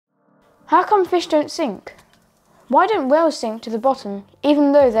How come fish don't sink? Why don't whales sink to the bottom,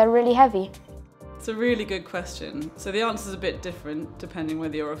 even though they're really heavy? It's a really good question. So the answer's a bit different depending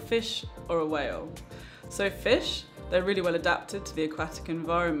whether you're a fish or a whale. So fish, they're really well adapted to the aquatic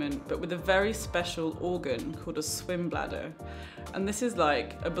environment, but with a very special organ called a swim bladder. And this is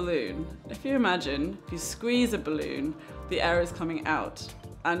like a balloon. If you imagine, if you squeeze a balloon, the air is coming out.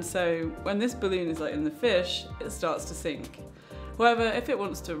 And so when this balloon is like in the fish, it starts to sink. However, if it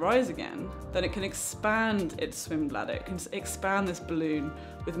wants to rise again, then it can expand its swim bladder. It can expand this balloon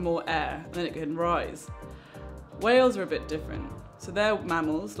with more air, and then it can rise. Whales are a bit different. So they're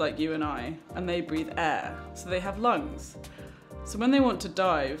mammals like you and I, and they breathe air, so they have lungs. So when they want to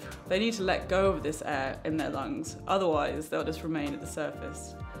dive, they need to let go of this air in their lungs, otherwise they'll just remain at the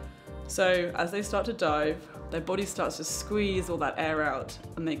surface. So as they start to dive, their body starts to squeeze all that air out,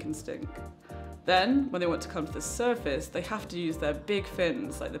 and they can sink. Then, when they want to come to the surface, they have to use their big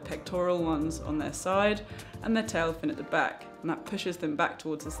fins, like the pectoral ones on their side, and their tail fin at the back, and that pushes them back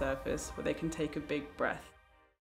towards the surface where they can take a big breath.